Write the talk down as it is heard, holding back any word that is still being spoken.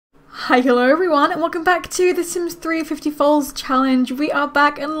Hi, hello everyone, and welcome back to the Sims 3 50 Foals challenge. We are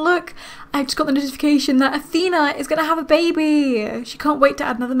back, and look, I just got the notification that Athena is going to have a baby. She can't wait to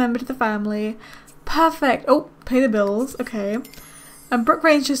add another member to the family. Perfect. Oh, pay the bills. Okay. Brooke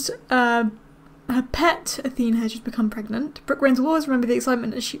Rain's just, her pet, Athena, has just become pregnant. Brooke Rains will always remember the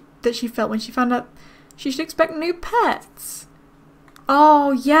excitement that she felt when she found out she should expect new pets.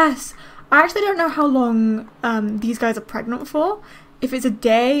 Oh, yes. I actually don't know how long these guys are pregnant for. If it's a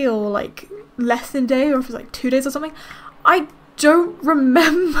day or like less than a day, or if it's like 2 days or something. I don't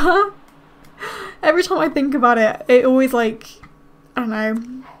remember. Every time I think about it, it always like, I don't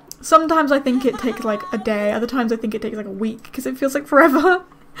know. Sometimes I think it takes like a day, other times I think it takes like a week because it feels like forever.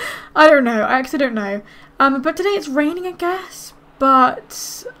 I don't know, I actually don't know. But today it's raining, I guess,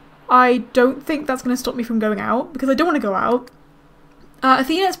 but I don't think that's going to stop me from going out because I don't want to go out.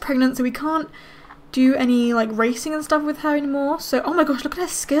 Athena is pregnant, so we can't do any like racing and stuff with her anymore. So, oh my gosh, look at her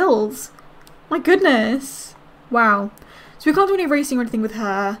skills. My goodness. Wow. So we can't do any racing or anything with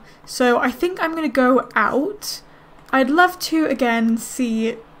her. So I think I'm going to go out. I'd love to again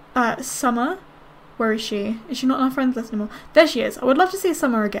see Summer. Where is she? Is she not on our friends list anymore? There she is. I would love to see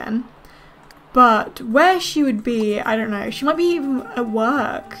Summer again. But where she would be, I don't know. She might be even at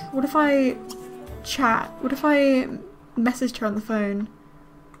work. What if I chat? What if I messaged her on the phone?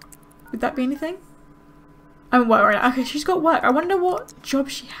 Would that be anything? I'm at work right now. Okay, she's got work. I wonder what job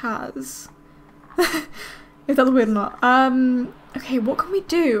she has. If that's weird or not. Okay, what can we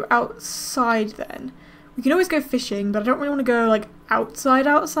do outside then? We can always go fishing, but I don't really want to go like outside.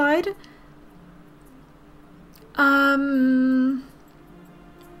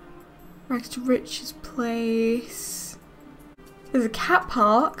 Rex to Rich's place. There's a cat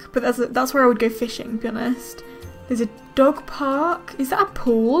park, but that's where I would go fishing, to be honest. There's a dog park. Is that a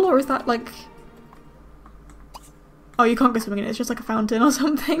pool or is that like... Oh, you can't go swimming in it. It's just like a fountain or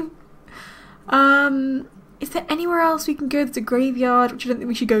something. Is there anywhere else we can go? There's a graveyard, which I don't think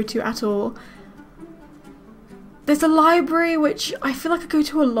we should go to at all. There's a library, which I feel like I go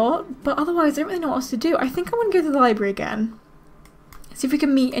to a lot, but otherwise I don't really know what else to do. I think I want to go to the library again. See if we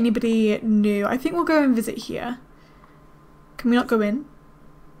can meet anybody new. I think we'll go and visit here. Can we not go in?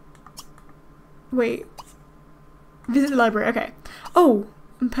 Wait. Visit the library, okay. Oh!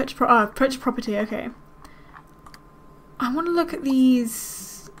 And purchase property, okay. I want to look at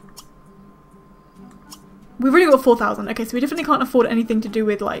these... We've already got 4,000. Okay, so we definitely can't afford anything to do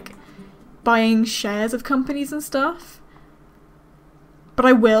with, like, buying shares of companies and stuff. But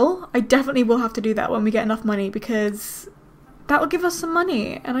I will. I definitely will have to do that when we get enough money because that will give us some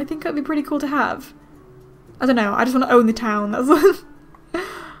money and I think it would be pretty cool to have. I don't know. I just want to own the town. That's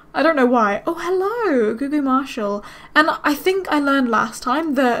I don't know why. Oh, hello, Gugu Marshall. And I think I learned last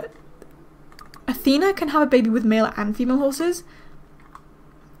time that Athena can have a baby with male and female horses,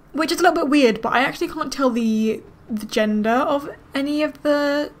 which is a little bit weird, but I actually can't tell the gender of any of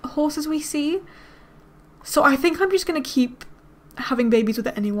the horses we see. So I think I'm just going to keep having babies with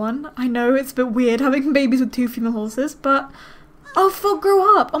anyone. I know it's a bit weird having babies with 2 female horses, but... Oh, Foal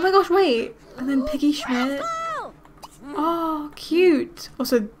grow up! Oh my gosh, wait! And then Piggy Schmidt. Oh, cute!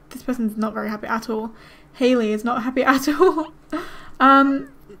 Also, this person's not very happy at all. Haley is not happy at all.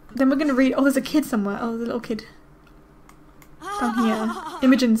 Then we're gonna read... Oh, there's a kid somewhere. Oh, there's a little kid. Down here.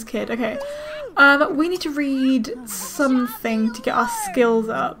 Imogen's kid. Okay. We need to read something to get our skills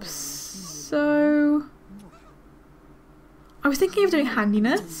up. So... I was thinking of doing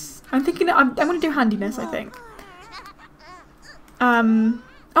handiness. I'm thinking that I'm gonna do handiness, I think. Oh, and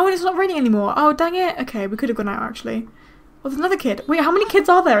it's not raining anymore. Oh, dang it. Okay, we could have gone out, actually. Oh, there's another kid. Wait, how many kids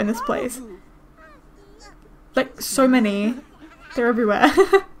are there in this place? Like, so many. They're everywhere.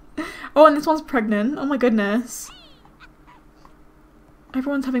 Oh, and this one's pregnant. Oh my goodness.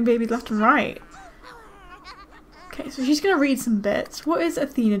 Everyone's having babies left and right. Okay, so she's gonna read some bits. What is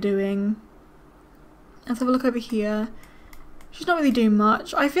Athena doing? Let's have a look over here. She's not really doing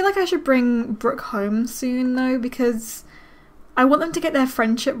much. I feel like I should bring Brooke home soon, though, because I want them to get their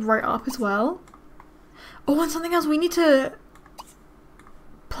friendship right up as well. Oh, and something else. We need to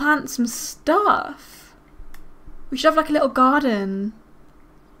plant some stuff. We should have, like, a little garden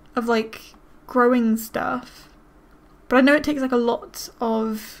of, like, growing stuff. But I know it takes, like, a lot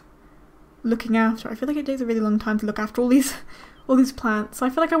of looking after. I feel like it takes a really long time to look after all these plants. So I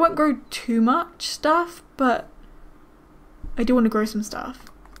feel like I won't grow too much stuff, but I do want to grow some stuff.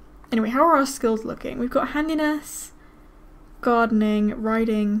 Anyway, how are our skills looking? We've got handiness, gardening,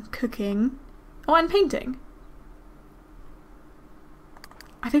 riding, cooking. Oh, and painting.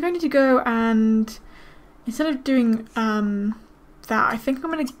 I think I need to go and, instead of doing that, I think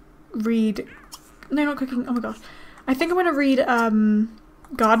I'm going to read... No, not cooking. Oh my gosh. I think I'm going to read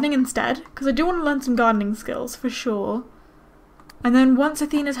gardening instead, because I do want to learn some gardening skills for sure. And then once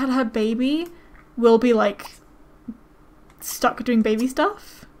Athena's had her baby, we'll be like stuck doing baby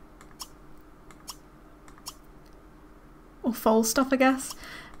stuff. Or foal stuff, I guess.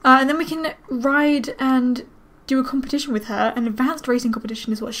 And then we can ride and do a competition with her. An advanced racing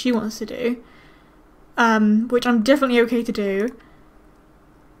competition is what she wants to do. Which I'm definitely okay to do.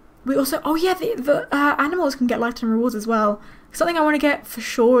 We also, oh yeah, the animals can get lifetime rewards as well. Something I want to get for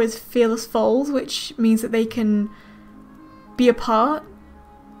sure is fearless foals, which means that they can be apart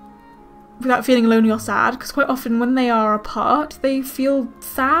without feeling lonely or sad, because quite often when they are apart they feel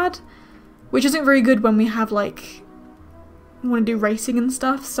sad, which isn't very good when we have like want to do racing and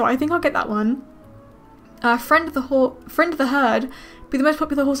stuff. So I think I'll get that one. Friend of the herd, be the most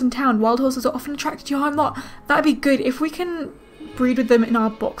popular horse in town. Wild horses are often attracted to your home lot. That'd be good if we can breed with them in our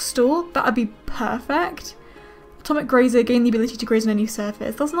box stall. That'd be perfect. Atomic grazer, gain the ability to graze on any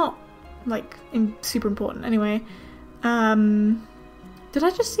surface. That's not like super important anyway. Did I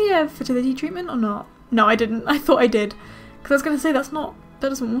just see a fertility treatment or not? No, I didn't. I thought I did, because I was going to say that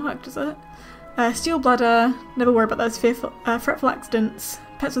doesn't work, does it? Steel bladder, never worry about those fretful accidents.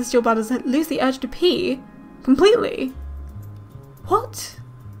 Pets with steel bladders lose the urge to pee completely. What?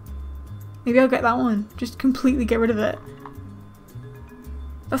 Maybe I'll get that one. Just completely get rid of it.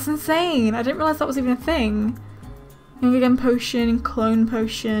 That's insane. I didn't realise that was even a thing. Young again potion, clone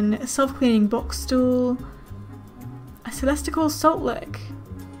potion, a self-cleaning box stool, a celestial salt lick.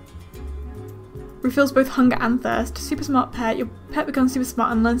 Refills both hunger and thirst. Super smart pet. Your pet becomes super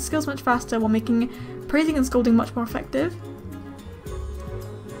smart and learns skills much faster while making praising and scolding much more effective.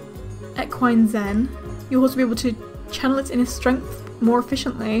 Equine Zen. You'll also be able to channel its inner strength more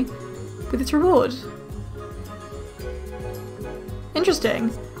efficiently with its reward.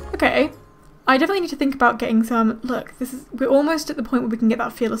 Interesting. Okay. I definitely need to think about getting some. Look, we're almost at the point where we can get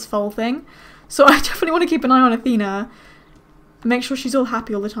that fearless foal thing. So I definitely want to keep an eye on Athena. Make sure she's all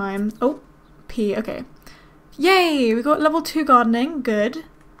happy all the time. Oh. Pee, okay. Yay! We got level 2 gardening, good.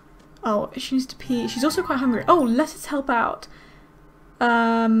 Oh, she needs to pee. She's also quite hungry. Oh, lettuce help out.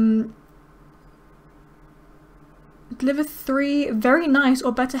 Deliver 3 very nice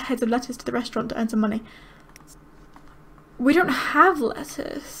or better heads of lettuce to the restaurant to earn some money. We don't have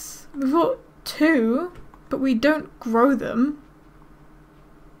lettuce. We've got 2, but we don't grow them.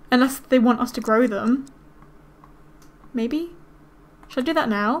 Unless they want us to grow them. Maybe? Should I do that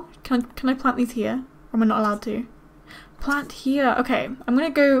now? Can I plant these here? Or am I not allowed to? Plant here. Okay, I'm gonna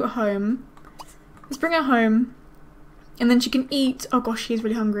go home. Let's bring her home. And then she can eat. Oh gosh, she's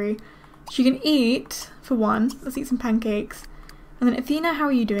really hungry. She can eat, for one. Let's eat some pancakes. And then Athena, how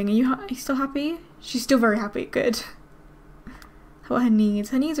are you doing? Are you still happy? She's still very happy. Good. How about her needs?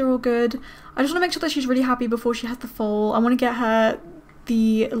 Her needs are all good. I just want to make sure that she's really happy before she has the foal. I want to get her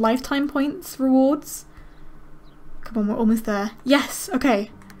the lifetime points rewards. Come on, we're almost there. Yes,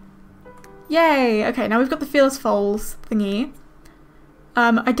 okay. Yay! Okay, now we've got the fearless foals thingy.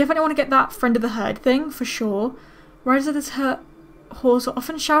 I definitely want to get that friend of the herd thing, for sure. Riders of this horse are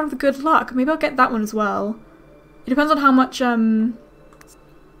often showered with good luck. Maybe I'll get that one as well. It depends on how much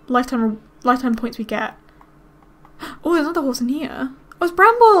lifetime points we get. Oh, there's another horse in here. Oh, it's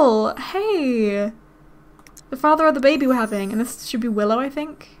Bramble! Hey! The father of the baby we're having. And this should be Willow, I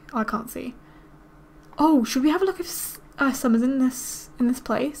think. Oh, I can't see. Oh, should we have a look if Summer's in this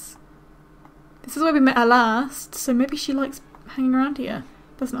place? This is where we met her last, so maybe she likes hanging around here.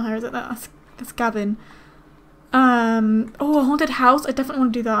 That's not her, is it? That's Gavin. Oh, a haunted house. I definitely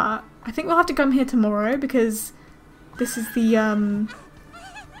want to do that. I think we'll have to come here tomorrow because this is the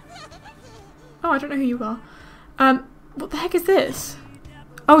Oh, I don't know who you are. What the heck is this?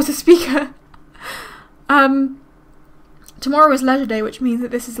 Oh, it's a speaker. Tomorrow is leisure day, which means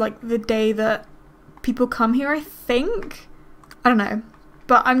that this is like the day that people come here, I think. I don't know,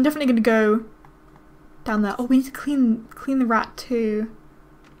 but I'm definitely gonna go down there. Oh, we need to clean the rat too.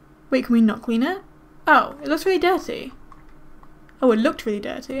 Wait, can we not clean it? Oh, it looks really dirty. Oh, it looked really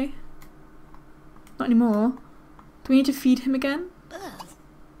dirty. Not anymore. Do we need to feed him again?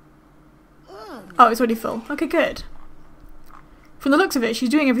 Oh, it's already full. Okay, good. From the looks of it, she's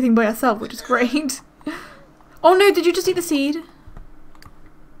doing everything by herself, which is great. Oh no, did you just eat the seed?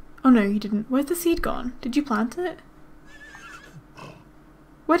 Oh no, you didn't. Where's the seed gone? Did you plant it?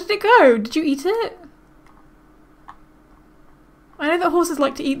 Where did it go? Did you eat it? I know that horses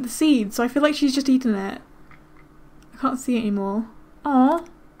like to eat the seed, so I feel like she's just eaten it. I can't see it anymore. Aww.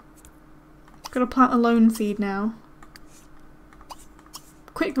 Gotta plant a lone seed now.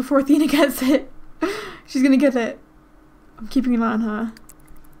 Quick, before Athena gets it. She's gonna get it. I'm keeping an eye on her.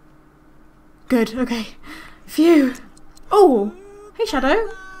 Good, okay. Phew. Oh! Hey, Shadow.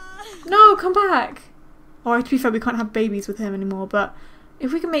 No, come back. Or to be fair, we can't have babies with him anymore, but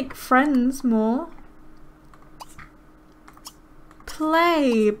if we can make friends more.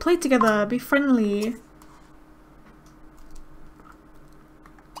 Play together, be friendly.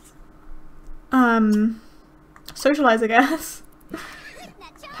 Socialize, I guess.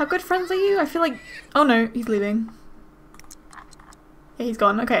 How good friends are you? I feel like, oh no, he's leaving. Yeah, he's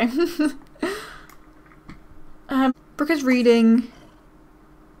gone, okay. Brooke is reading.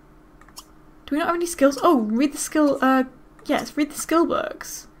 Do we not have any skills? Oh, read the skill, yes, read the skill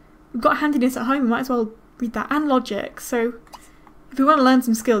books. We've got handiness at home, we might as well read that, and logic, so if we want to learn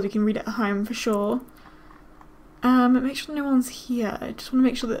some skills, we can read it at home for sure. Make sure no one's here. I just want to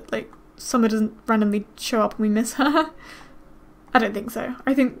make sure that, like, Summer doesn't randomly show up and we miss her. I don't think so.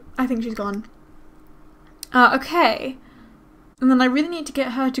 I think she's gone. Okay. And then I really need to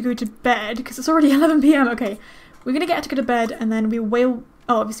get her to go to bed because it's already 11 PM. Okay. We're gonna get her to go to bed and then we will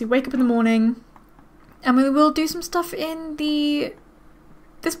obviously wake up in the morning and we will do some stuff in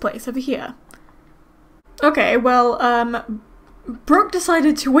this place over here. Okay, well, Brooke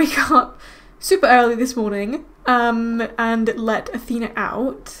decided to wake up super early this morning and let Athena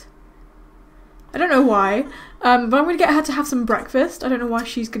out. I don't know why, but I'm going to get her to have some breakfast. I don't know why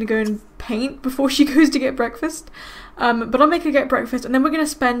she's going to go and paint before she goes to get breakfast, but I'll make her get breakfast and then we're going to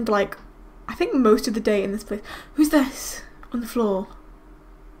spend, like, I think most of the day in this place. Who's this on the floor?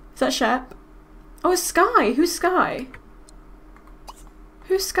 Is that Shep? Oh, it's Sky. Who's Sky?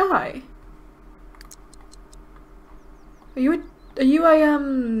 Who's Sky? Are you a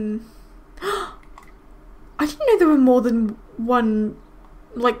I didn't know there were more than one,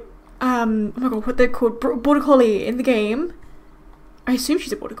 like, oh my god, what they're called, border collie in the game. I assume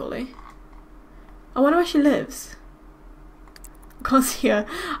she's a border collie. I wonder where she lives. I can't see her.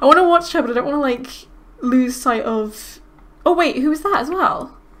 I want to watch her, but I don't want to, like, lose sight of... Oh wait, who was that as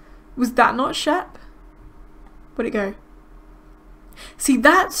well? Was that not Shep? Where'd it go? See,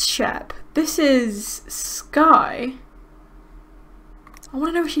 that's Shep. This is Sky. I want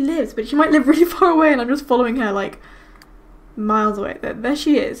to know where she lives, but she might live really far away and I'm just following her, like, miles away. There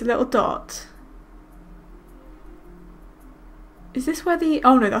she is, a little dot. Is this where the...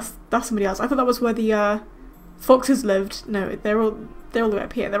 Oh no, that's somebody else. I thought that was where the foxes lived. No, they're all the way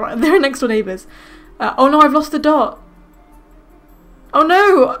up here. They're next door neighbours. Oh no, I've lost the dot. Oh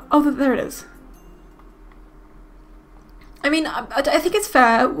no! Oh, there it is. I mean, I think it's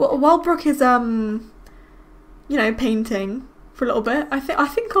fair. While Brooke is, you know, painting for a little bit, I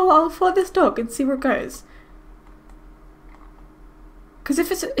think I'll follow this dog and see where it goes. Because if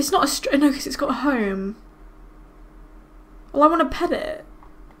it's not a no, because it's got a home. Well, I want to pet it.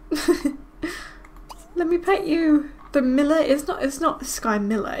 Let me pet you. The Miller it's not Sky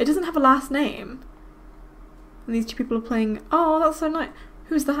Miller. It doesn't have a last name. And these two people are playing. Oh, that's so nice.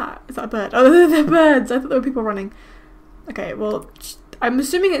 Who's that? Is that a bird? Oh, they're birds. I thought there were people running. Okay, well, I'm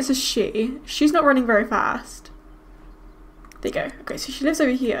assuming it's a she. She's not running very fast. There you go. Okay, so she lives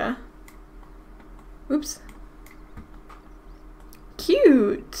over here. Oops.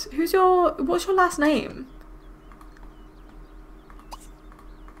 Cute. What's your last name?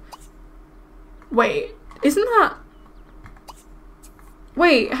 Wait, isn't that...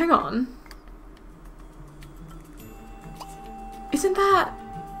 Wait, hang on. Isn't that...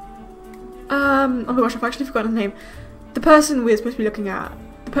 oh my gosh, I've actually forgotten the name. The person we're supposed to be looking at.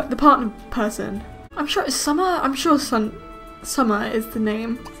 The partner person. I'm sure it's Summer. I'm sure Summer is the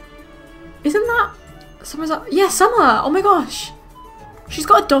name. Isn't that... Summer's up? Yeah, Summer! Oh my gosh! She's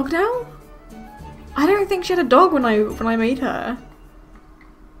got a dog now? I don't think she had a dog when I made her.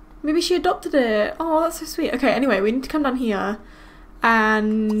 Maybe she adopted it. Oh, that's so sweet. Okay, anyway, we need to come down here.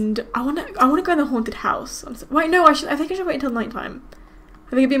 And I wanna go in the haunted house. Wait, no, I think I should wait until nighttime.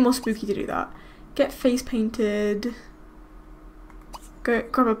 I think it'd be more spooky to do that. Get face painted. Go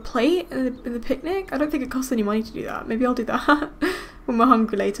grab a plate in the picnic. I don't think it costs any money to do that. Maybe I'll do that when we're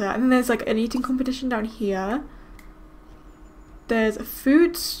hungry later. And then there's like an eating competition down here. There's a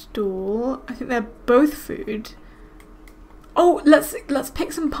food stall. I think they're both food. Oh, let's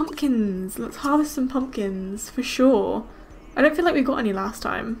pick some pumpkins. Let's harvest some pumpkins for sure. I don't feel like we got any last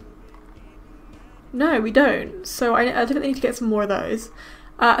time. No, we don't. So I definitely need to get some more of those.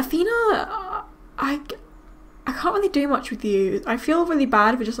 Athena, I can't really do much with you. I feel really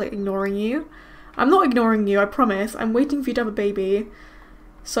bad for just like ignoring you. I'm not ignoring you, I promise. I'm waiting for you to have a baby.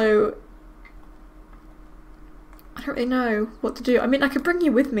 So I don't really know what to do. I mean, I could bring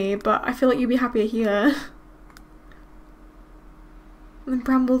you with me, but I feel like you'd be happier here. And the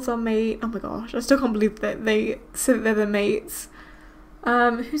brambles are mate. Oh my gosh, I still can't believe that they said that they're their mates.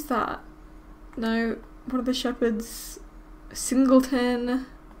 Who's that? No, one of the shepherds. Singleton.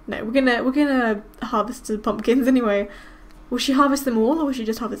 No, we're gonna harvest the pumpkins anyway. Will she harvest them all, or will she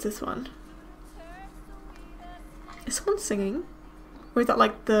just harvest this one? Is someone singing? Or is that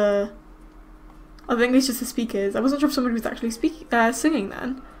like the... I think it's just the speakers. I wasn't sure if someone was actually singing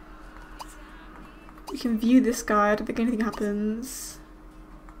then. You can view this guy. I don't think anything happens.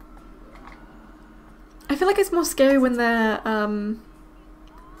 I feel like it's more scary when they're, when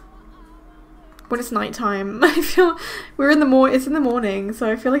it's nighttime. I feel it's in the morning, so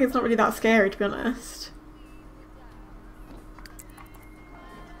I feel like it's not really that scary, to be honest.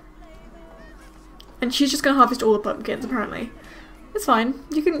 And she's just gonna harvest all the pumpkins, apparently. It's fine.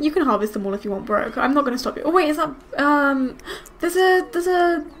 You can harvest them all if you want, Brooke. I'm not gonna stop you. Oh wait, is that there's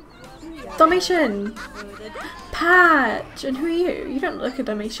a Dalmatian. Patch. And who are you? You don't look a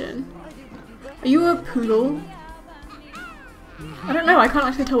Dalmatian. Are you a poodle? I don't know. I can't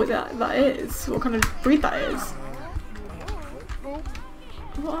actually tell what that is. What kind of breed that is.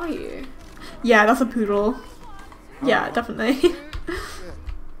 What are you? Yeah, that's a poodle. Yeah, definitely.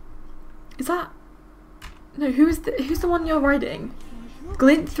 Is that? No, who's the one you're riding?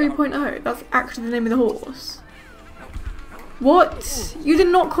 Glint 3.0. That's actually the name of the horse. What? You did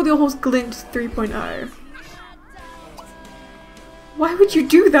not call your horse Glint 3.0. Why would you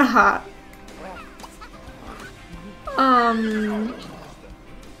do that?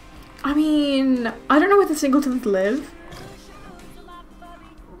 I mean, I don't know where the Singletons live.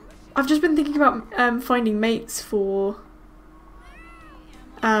 I've just been thinking about finding mates for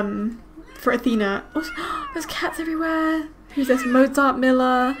Athena. Oh, there's cats everywhere. Who's this? Mozart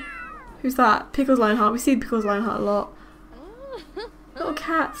Miller. Who's that? Pickles Lionheart. We see Pickles Lionheart a lot. Little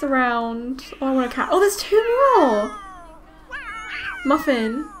cats around. Oh, I want a cat. Oh, there's two more.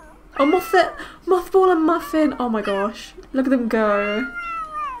 Muffin. Oh, Mothball and Muffin. Oh my gosh. Look at them go.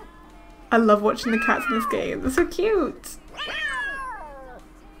 I love watching the cats in this game. They're so cute.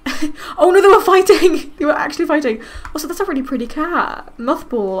 Oh no, they were fighting! They were actually fighting. Also, that's a really pretty cat.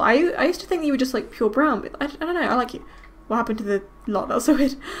 Mothball. I used to think that you were just like pure brown, but I don't know, I like you. What happened to the lot? That was so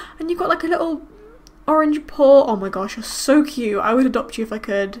weird. And you've got like a little orange paw. Oh my gosh, you're so cute. I would adopt you if I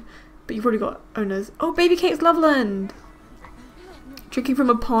could. But you've already got owners. Oh, baby Kate's Loveland! Drinking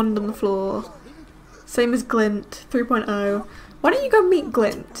from a pond on the floor. Same as Glint 3.0. Why don't you go meet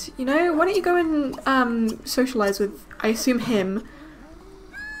Glint? You know, why don't you go and socialise with, I assume, him.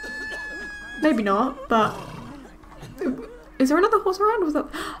 Maybe not, but is there another horse around? Was that?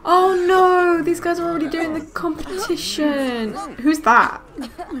 Oh no! These guys are already doing the competition. Who's that?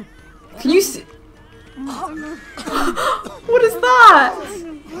 Can you see? What is that?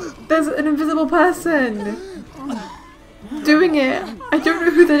 There's an invisible person doing it. I don't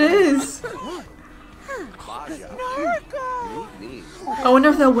know who that is. I wonder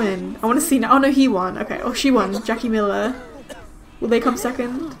if they'll win. I want to see now. Oh no, he won. Okay. Oh, she won. Jackie Miller. Will they come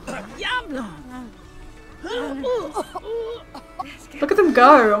second? Look at them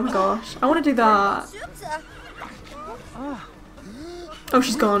go! Oh my gosh. I want to do that. Oh,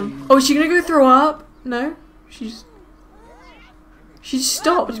 she's gone. Oh, is she gonna go throw up? No? She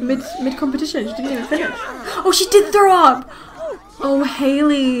stopped mid-competition. She didn't even finish. Oh, she did throw up! Oh,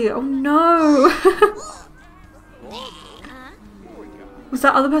 Haley. Oh no. Was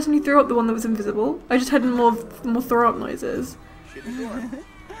that other person who threw up the one that was invisible? I just heard more throw up noises.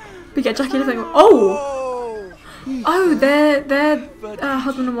 But yeah, Jackie doesn't go. Oh! Oh, they're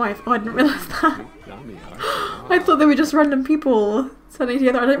husband and wife. Oh, I didn't realise that. I thought they were just random people standing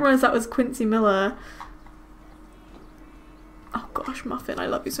together. I didn't realise that was Quincy Miller. Oh gosh, Muffin, I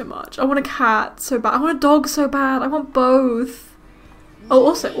love you so much. I want a cat so bad. I want a dog so bad. I want both. Oh,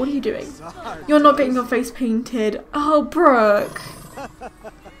 also, what are you doing? You're not getting your face painted. Oh, Brooke.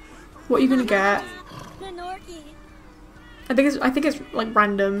 What are you gonna get? I think it's like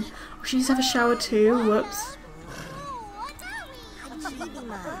random. Oh, she needs to have a shower too. Whoops.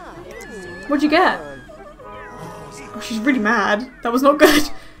 What'd you get? Oh, she's really mad. That was not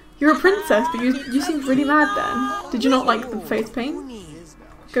good. You're a princess, but you seemed really mad then. Did you not like the face paint?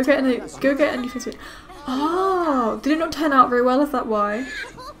 Go get a new face paint. Oh, did it not turn out very well? Is that why?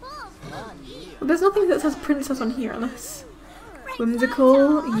 Well, there's nothing that says princess on here unless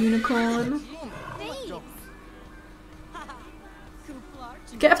whimsical, unicorn.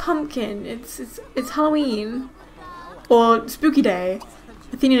 Get a pumpkin. It's Halloween or spooky day.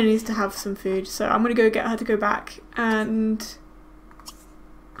 Athena needs to have some food, so I'm gonna go get her to go back and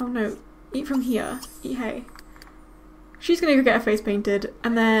oh no, eat from here. Eat hay. She's gonna go get her face painted,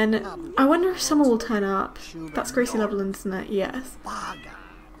 and then I wonder if someone will turn up. That's Gracie Loveland, isn't it? Yes.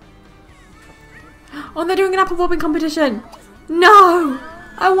 Oh, they're doing an apple bobbing competition. No,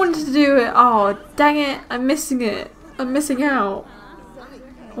 I wanted to do it. Oh, dang it! I'm missing it. I'm missing out.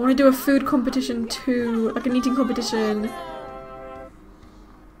 I want to do a food competition too, like an eating competition.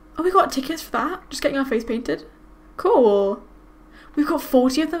 Oh, we got tickets for that? Just getting our face painted? Cool. We've got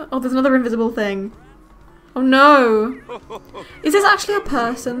 40 of them? Oh, there's another invisible thing. Oh no. Is this actually a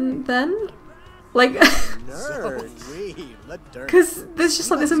person then? Like, because there's just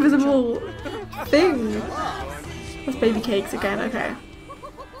like this invisible thing. That's baby cakes again, okay.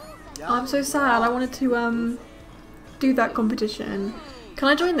 Oh, I'm so sad. I wanted to do that competition. Can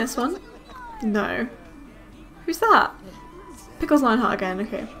I join this one? No. Who's that? Pickles Lionheart again,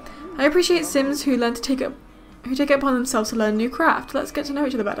 okay. I appreciate Sims who take it upon themselves to learn a new craft. Let's get to know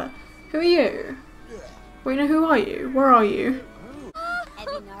each other better. Who are you? Wait, no, who are you? Where are you?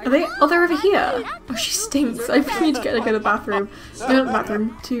 Are they? Oh, they're over here. Oh, she stinks. I need to get her to go to the bathroom. No, not the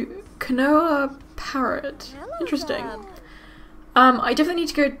bathroom. To Canoa Parrot. Interesting. I definitely need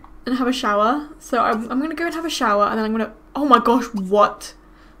to go and have a shower. So I'm gonna go and have a shower, and then I'm gonna. Oh my gosh! What?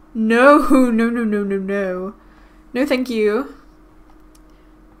 No, no, no, no, no, no. No, thank you.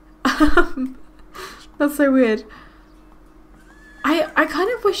 That's so weird. I kind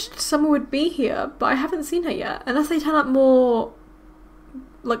of wished Summer would be here, but I haven't seen her yet. Unless they turn up more,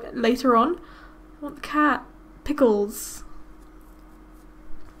 like, later on. I want the cat. Pickles.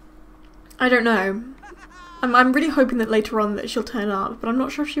 I don't know. I'm really hoping that later on that she'll turn up, but I'm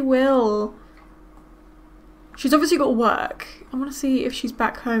not sure if she will. She's obviously got work. I want to see if she's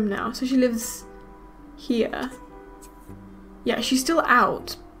back home now. So she lives here. Yeah, she's still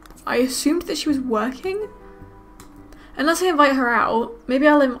out. I assumed that she was working. Unless I invite her out, maybe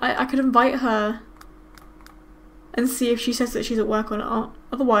I could invite her and see if she says that she's at work or not.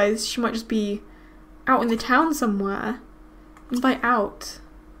 Otherwise, she might just be out in the town somewhere. Invite out.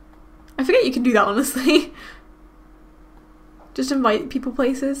 I forget you can do that, honestly. Just invite people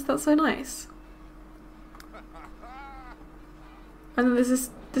places. That's so nice. And then there's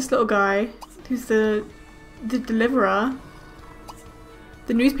this little guy who's the deliverer,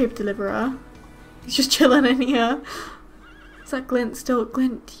 the newspaper deliverer. He's just chilling in here. Is that Glint still?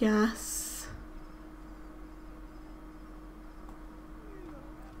 Glint, yes.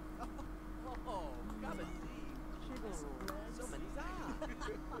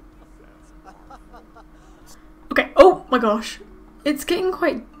 Okay, oh my gosh. It's getting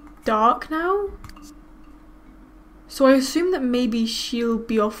quite dark now. So I assume that maybe she'll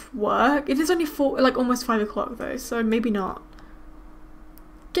be off work. It is only almost 5 o'clock though, so maybe not.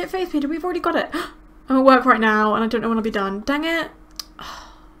 Get face painted, we've already got it. I'm at work right now and I don't know when I'll be done. Dang it.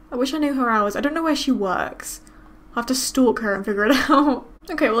 I wish I knew her hours. I don't know where she works. I'll have to stalk her and figure it out.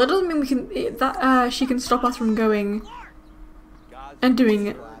 Okay, well, that doesn't mean we can she can stop us from going and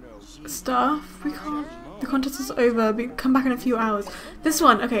doing stuff. We can't. The contest is over. We come back in a few hours. This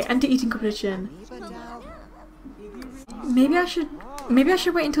one, okay, enter eating competition. Maybe I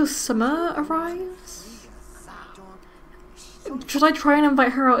should wait until Summer arrives. Should I try and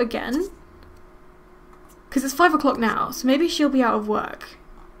invite her out again? Because it's 5 o'clock now, so maybe she'll be out of work.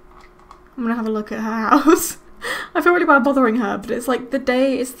 I'm gonna have a look at her house. I feel really bad bothering her, but it's like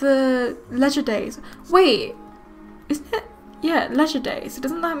it's the leisure days. Wait, isn't it? Yeah, leisure days. So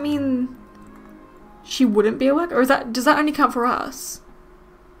doesn't that mean she wouldn't be at work? Or does that only count for us?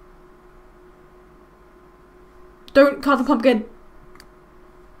 Don't carve the pumpkin.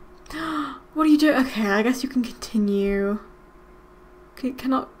 What do you do? Okay, I guess you can continue. Okay,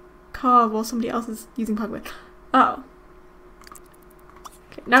 cannot carve while somebody else is using pumpkin. Oh.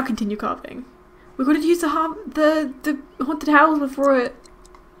 Okay, now continue carving. We've got to use the haunted house before it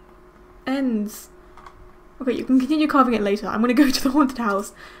ends. Okay, you can continue carving it later. I'm gonna go to the haunted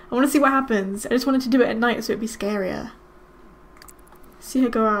house. I want to see what happens. I just wanted to do it at night so it'd be scarier. See her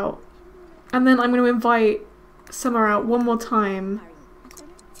go out. And then I'm going to invite Summer out one more time.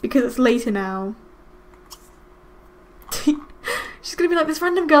 Because it's later now. She's gonna be like, this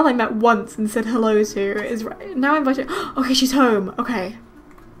random girl I met once and said hello to is now invited. Okay, she's home. Okay.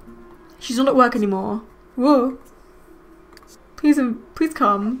 She's not at work anymore. Whoa. Please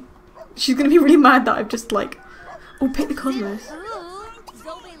come. She's gonna be really mad that I've just like, oh, pick the cosmos.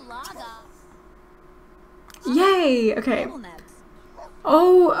 Yay! Okay.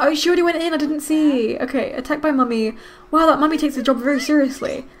 Oh, she already went in. I didn't see. Okay, attacked by Mummy. Wow, that Mummy takes the job very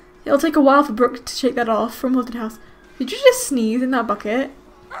seriously. It'll take a while for Brooke to shake that off from Haunted House. Did you just sneeze in that bucket?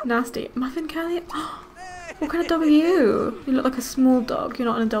 Nasty. Muffin Kelly? What kind of dog are you? You look like a small dog. You're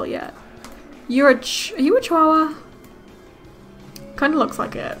not an adult yet. Are you a Chihuahua? Kind of looks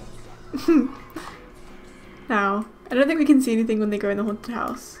like it. Now, I don't think we can see anything when they go in the haunted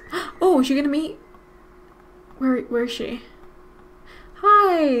house. Oh, is she gonna meet? Where is she?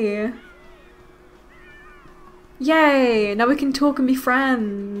 Hi! Yay! Now we can talk and be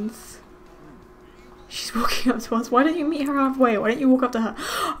friends. She's walking up to us. Why don't you meet her halfway? Why don't you walk up to her?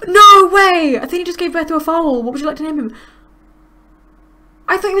 No way! I think he just gave birth to a foal. What would you like to name him?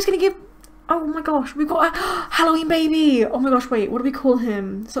 I thought he was going to give... Oh my gosh, we've got a Halloween baby! Oh my gosh, wait, what do we call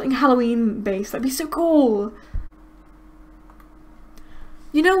him? Something Halloween based. That'd be so cool.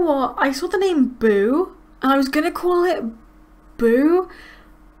 You know what? I saw the name Boo, and I was going to call it Boo,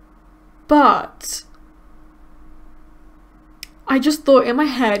 but I just thought in my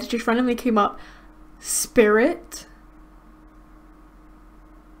head, it just randomly came up, Spirit.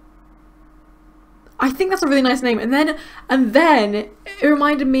 I think that's a really nice name. And then it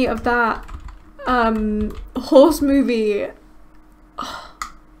reminded me of that horse movie. Oh,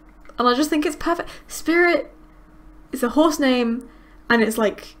 and I just think it's perfect. Spirit is a horse name and it's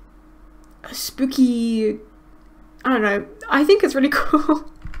like a spooky, I don't know. I think it's really cool.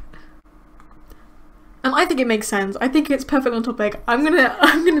 And I think it makes sense. I think it's perfect on topic. I'm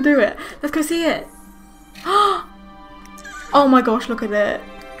gonna do it. Let's go see it. Oh my gosh, look at it.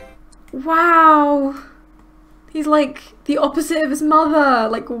 Wow. He's like the opposite of his mother.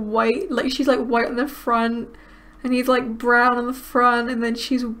 Like white, like she's like white on the front and he's like brown on the front and then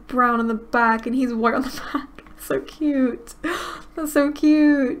she's brown on the back and he's white on the back. So cute. That's so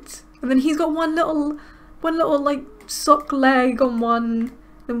cute. And then he's got one little like sock leg on one.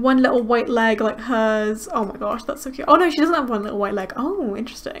 And one little white leg like hers. Oh my gosh, that's so cute. Oh no, she doesn't have one little white leg. Oh,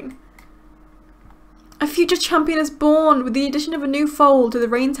 interesting. A future champion is born with the addition of a new foal to the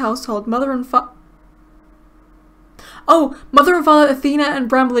Rains household. Mother and father Athena and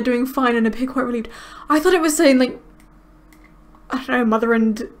Bramble are doing fine and appear quite relieved. I thought it was saying like, I don't know, mother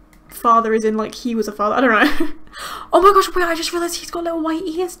and father is in like he was a father. I don't know. Oh my gosh, wait, I just realised he's got little white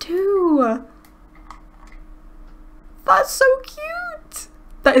ears too. That's so cute.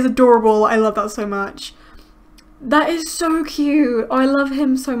 That is adorable. I love that so much. That is so cute. Oh, I love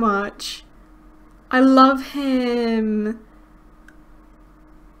him so much. I love him.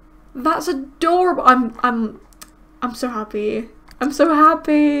 That's adorable. I'm so happy. I'm so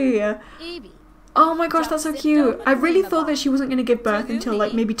happy. Oh my gosh, that's so cute. I really thought that she wasn't going to give birth until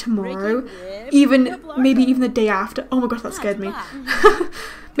like maybe tomorrow. Maybe even the day after. Oh my gosh, that scared me.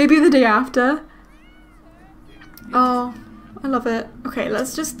 Maybe the day after. Oh, I love it. Okay,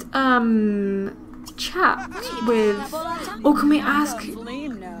 let's just chat with... Oh, can we ask...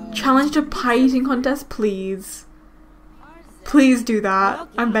 Challenge to pie eating contest, please. Please do that.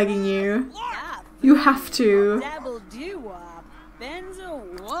 I'm begging you. You have to.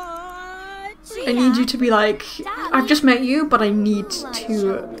 I need you to be like, I've just met you, but I need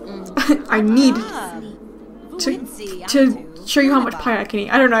to... I need to show you how much pie I can eat.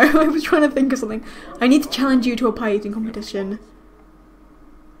 I don't know. I was trying to think of something. I need to challenge you to a pie eating competition.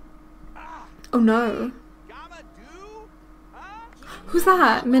 Oh no. Who's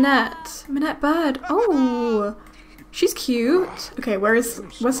that? Minette. Minette Bird. Oh, she's cute. Okay, where's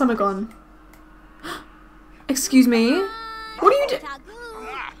Summer gone? Excuse me? What are you doing?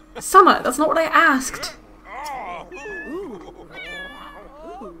 Summer, that's not what I asked.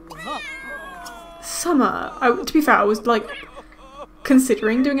 Summer. To be fair, I was like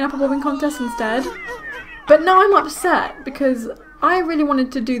considering doing an apple bobbing contest instead. But now I'm upset because I really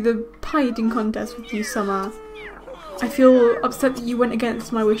wanted to do the pie eating contest with you, Summer. I feel upset that you went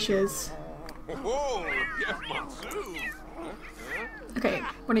against my wishes. Okay,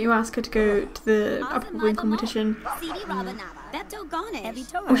 why don't you ask her to go to the apple bobbing competition?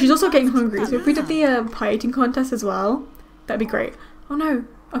 Oh, she's also getting hungry, so if we did the pie eating contest as well, that'd be great. Oh no.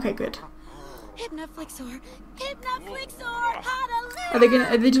 Okay, good. Are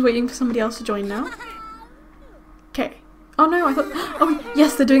they just waiting for somebody else to join now? Okay. Oh no, I thought... Oh,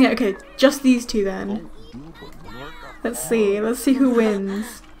 yes, they're doing it. Okay, just these two then. Let's see who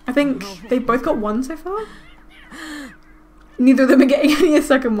wins. I think they both got one so far? Neither of them are getting any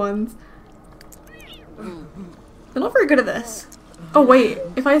second ones. They're not very good at this. Oh wait,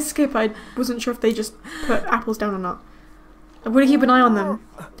 if I skip, I wasn't sure if they just put apples down or not. I'm gonna keep an eye on them.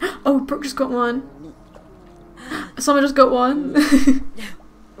 Oh, Brooke just got one. Summer just got one.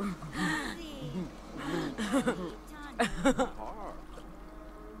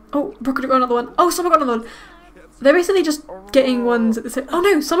 Oh, Brooke got another one. Oh, Summer got another one. They're basically just getting ones at the same... Oh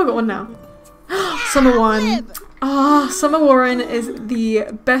no, Summer got one now. Summer won. Ah, Summer Warren is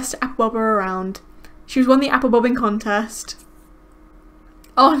the best apple bobber around. She's won the apple bobbing contest.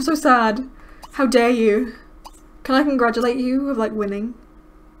 Oh, I'm so sad. How dare you? Can I congratulate you with like winning?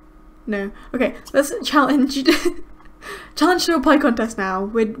 No. Okay, let's challenge. Challenge to a pie contest now.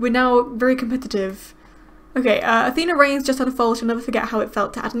 We're now very competitive. Okay, Athena Rains just had a foal. She'll never forget how it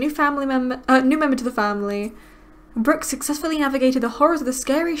felt to add a new member to the family. Brooke successfully navigated the horrors of the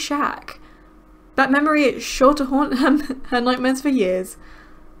scary shack. That memory is sure to haunt her nightmares for years.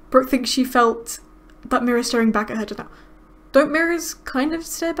 Brooke thinks she felt that mirror staring back at her just now. Don't mirrors kind of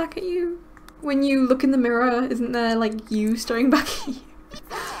stare back at you? When you look in the mirror, isn't there like you staring back at you?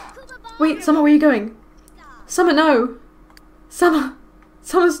 Wait, Summer, where are you going? Summer, no! Summer!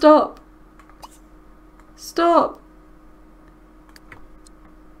 Summer, stop! Stop!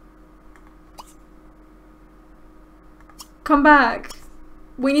 Come back!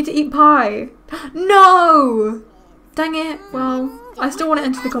 We need to eat pie! No! Dang it! Well, I still want to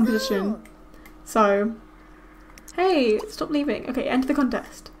enter the competition. So... Hey, stop leaving. Okay, enter the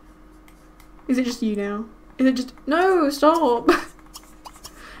contest. Is it just you now? Is it just... No, stop!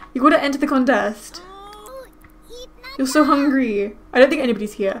 You gotta enter the contest. You're so hungry. I don't think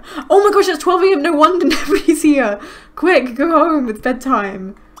anybody's here. Oh my gosh, it's 12 AM. No wonder nobody's here. Quick, go home. It's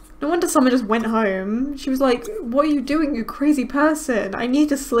bedtime. No wonder Summer just went home. She was like, what are you doing, you crazy person? I need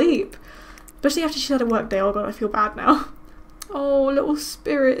to sleep. Especially after she had a work day. Oh god, I feel bad now. Oh, little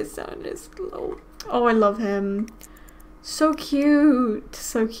Spirit is down his little... Oh, I love him. So cute.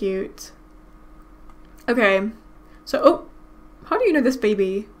 So cute. Okay. So, oh. How do you know this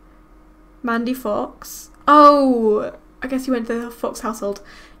baby? Mandy Fox. Oh, I guess you went to the Fox household.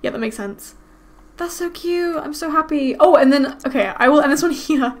 Yeah, that makes sense. That's so cute. I'm so happy. Oh, and then, okay, I will end this one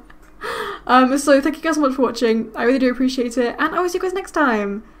here. So thank you guys so much for watching. I really do appreciate it. And I will see you guys next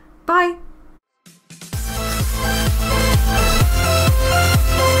time. Bye.